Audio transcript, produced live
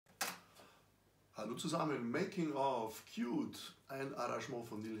Hallo zusammen, Making of Cute, ein Arrangement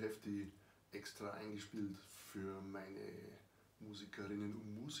von Hefti, extra eingespielt für meine Musikerinnen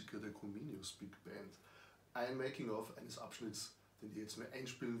und Musiker der Comenius Big Band. Ein Making of eines Abschnitts, den ich jetzt mal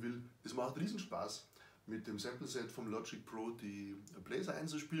einspielen will. Es macht riesen Spaß, mit dem Sample Set vom Logic Pro die Bläser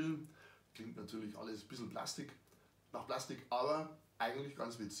einzuspielen. Klingt natürlich alles ein bisschen nach Plastik, aber eigentlich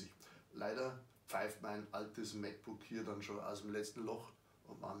ganz witzig. Leider pfeift mein altes MacBook hier dann schon aus dem letzten Loch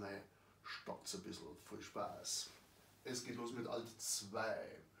und manchmal stockt es ein bisschen. Voll Spaß. Es geht los mit Alt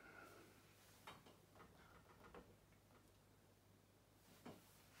 2.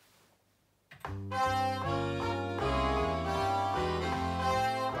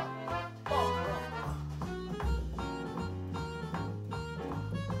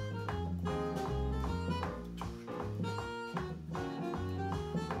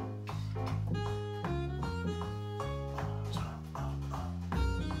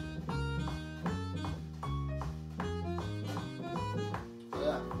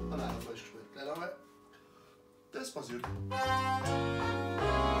 Das passiert.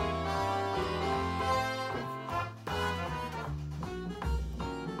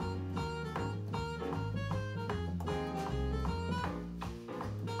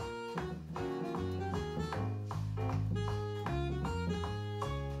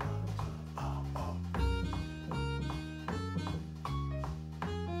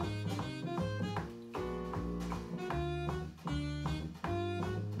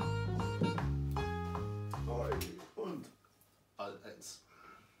 Und Alt 1.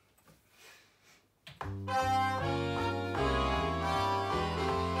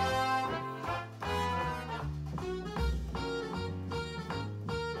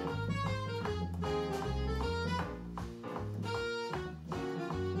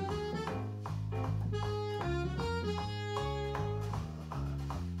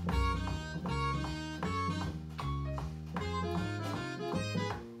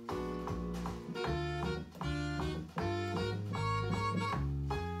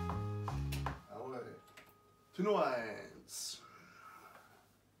 Tenor 1.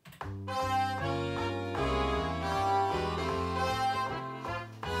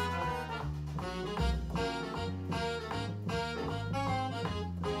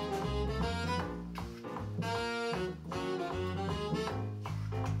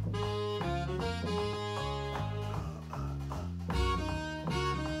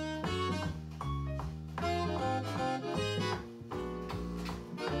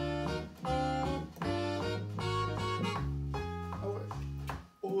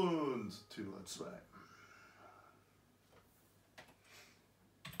 Und Tenor 2.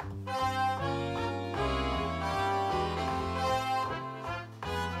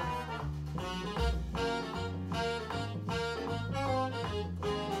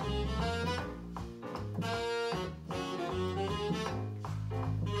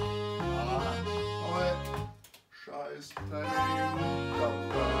 Scheiß Timing.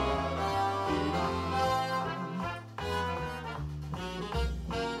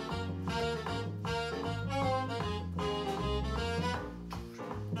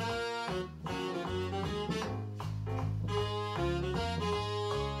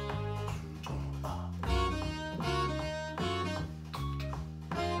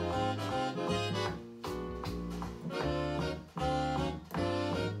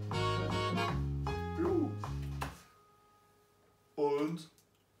 Und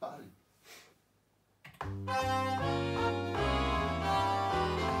Ball.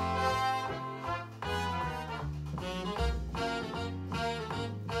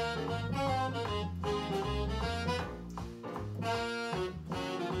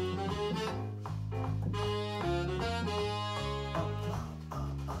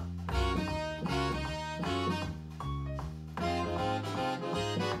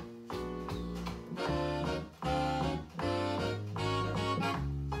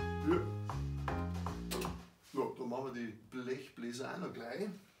 So, dann machen wir die Blechbläser auch noch gleich.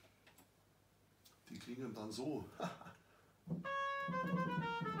 Die klingen dann so.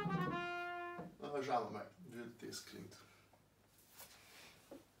 Schauen wir mal, wie das klingt.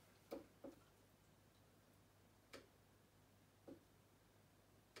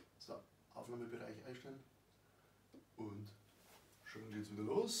 So, Aufnahmebereich einstellen. Und schon geht's wieder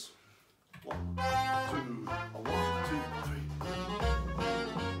los. 1, 2,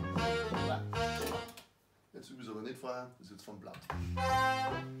 3. Jetzt übe ich es aber nicht vorher, das ist jetzt vom Blatt.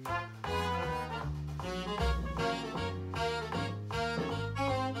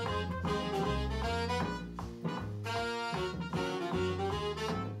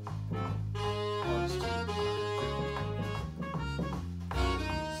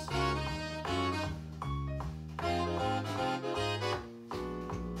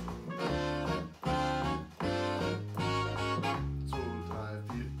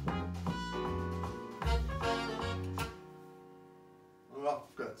 Ja,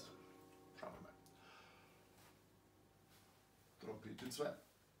 gut. Schauen wir mal. Trompete 2.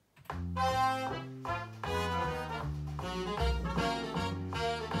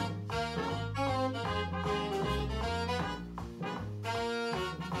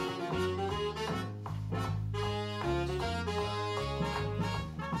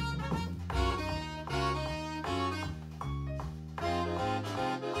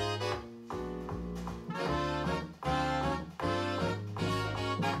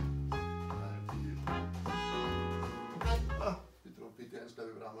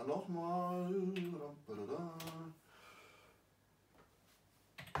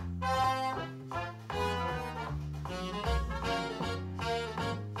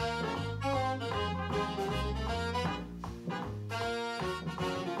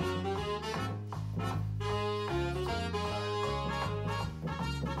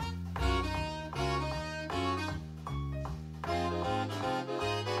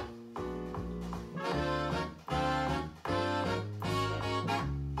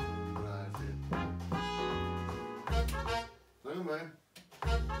 Nochmal.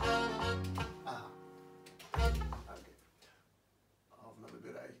 Aha. Okay.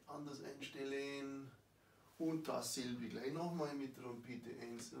 Aufnahmebereich anders einstellen und dasselbe gleich nochmal mit Trompete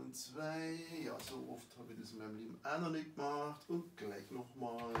 1 und 2. Ja, so oft habe ich das in meinem Leben auch noch nicht gemacht und gleich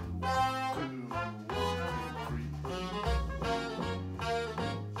nochmal 1,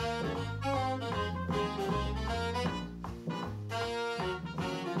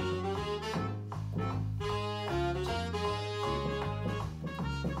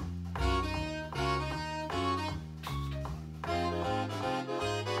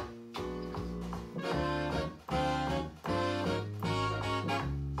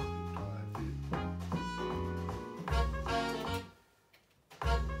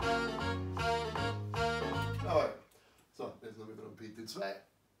 2, 2.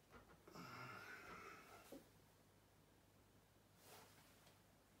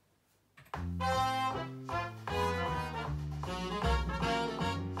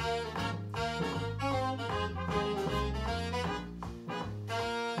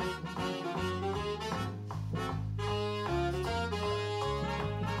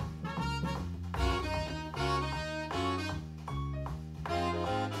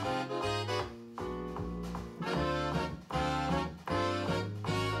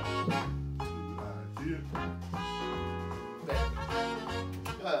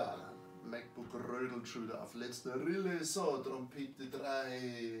 Schon wieder auf letzter Rille, so, Trompete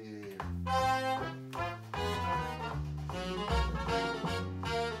 3.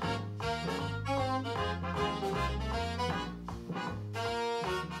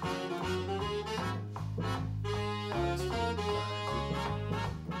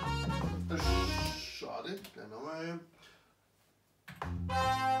 Schade, gleich nochmal.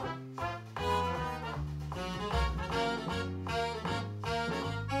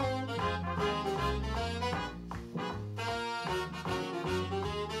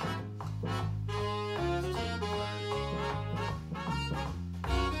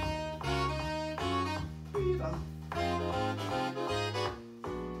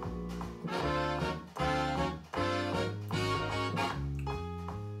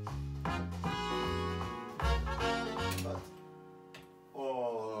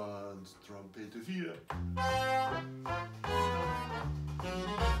 Trompete 4.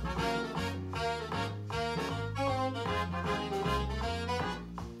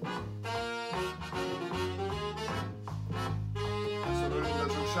 So rühren wir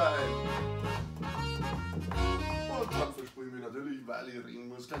schon Schein. Und dann verspielen wir natürlich, weil ich reden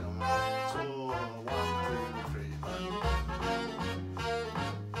muss, gleich nochmal. So, 1, 2, 3.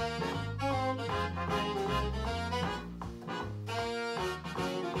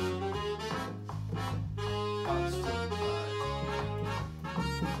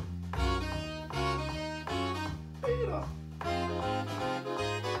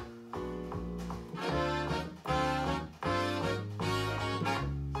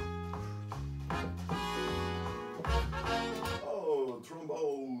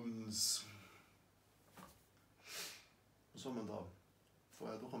 Trombones. Was haben wir da?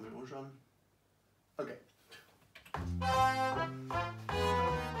 Vorher doch einmal anschauen. Okay.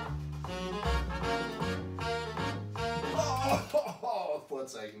 Oh,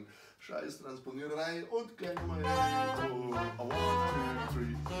 Vorzeichen. Scheiß Transponiererei und gleich nochmal so 1, 2,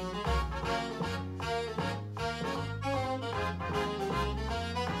 3.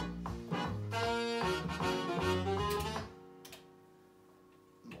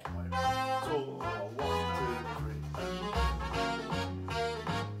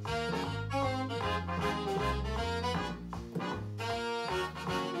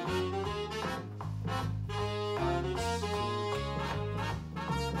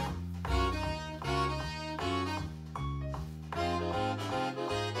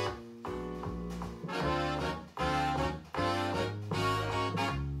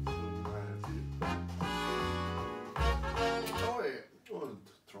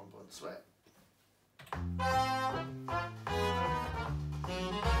 2.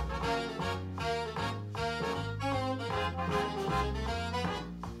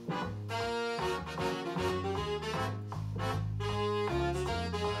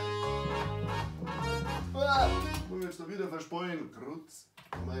 Und jetzt noch wieder versprungen. Trotz.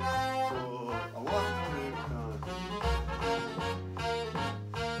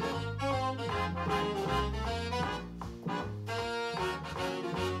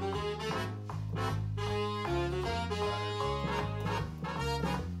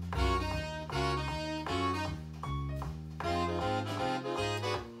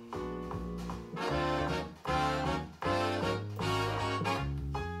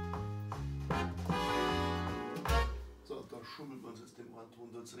 So, schummelt man jetzt den einen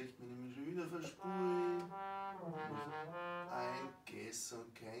Ton da zurecht, wenn ich mich schon wieder verspule. Ein Gess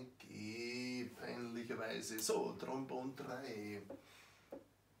und kein G, peinlicherweise. So, Trombon 3.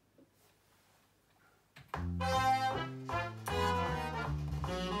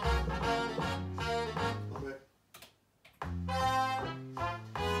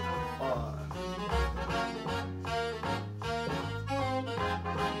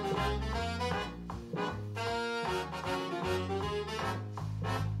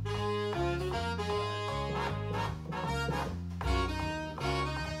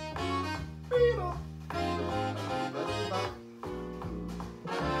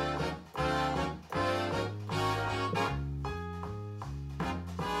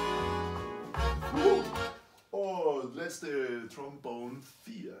 Und letzte Trombone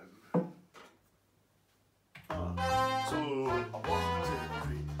 4. So, 1, 2,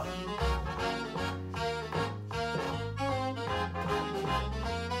 3.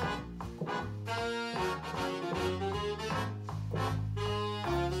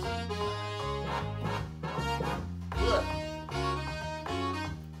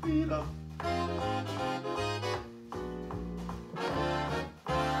 Wieder.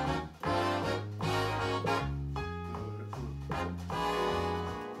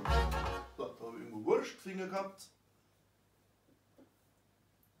 Finger gehabt.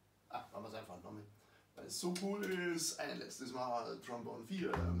 Machen wir es einfach nochmal. Weil es so cool ist. Ein letztes Mal Trombone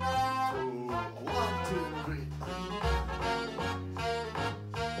 4. So, 1, 2, 3.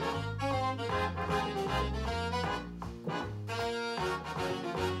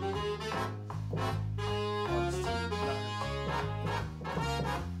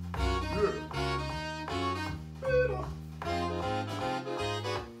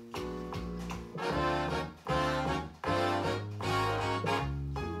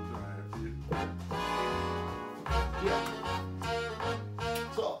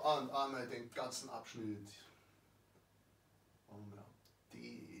 Einmal den ganzen Abschnitt. Und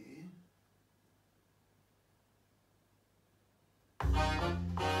D.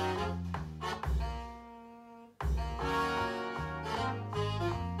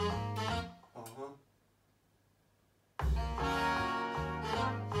 Aha.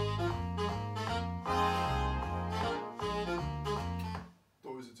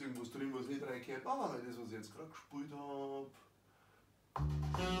 Da ist jetzt irgendwas drin, was nicht reingehört. Machen wir mal das, was ich jetzt gerade gespielt habe.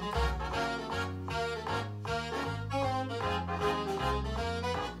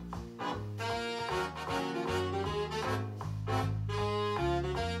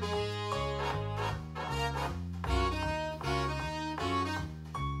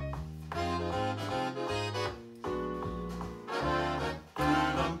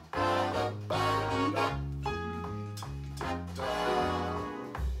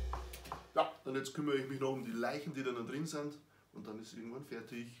 Ja, dann jetzt kümmere ich mich noch um die Leichen, die da noch drin sind. Und dann ist irgendwann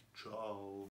fertig. Ciao.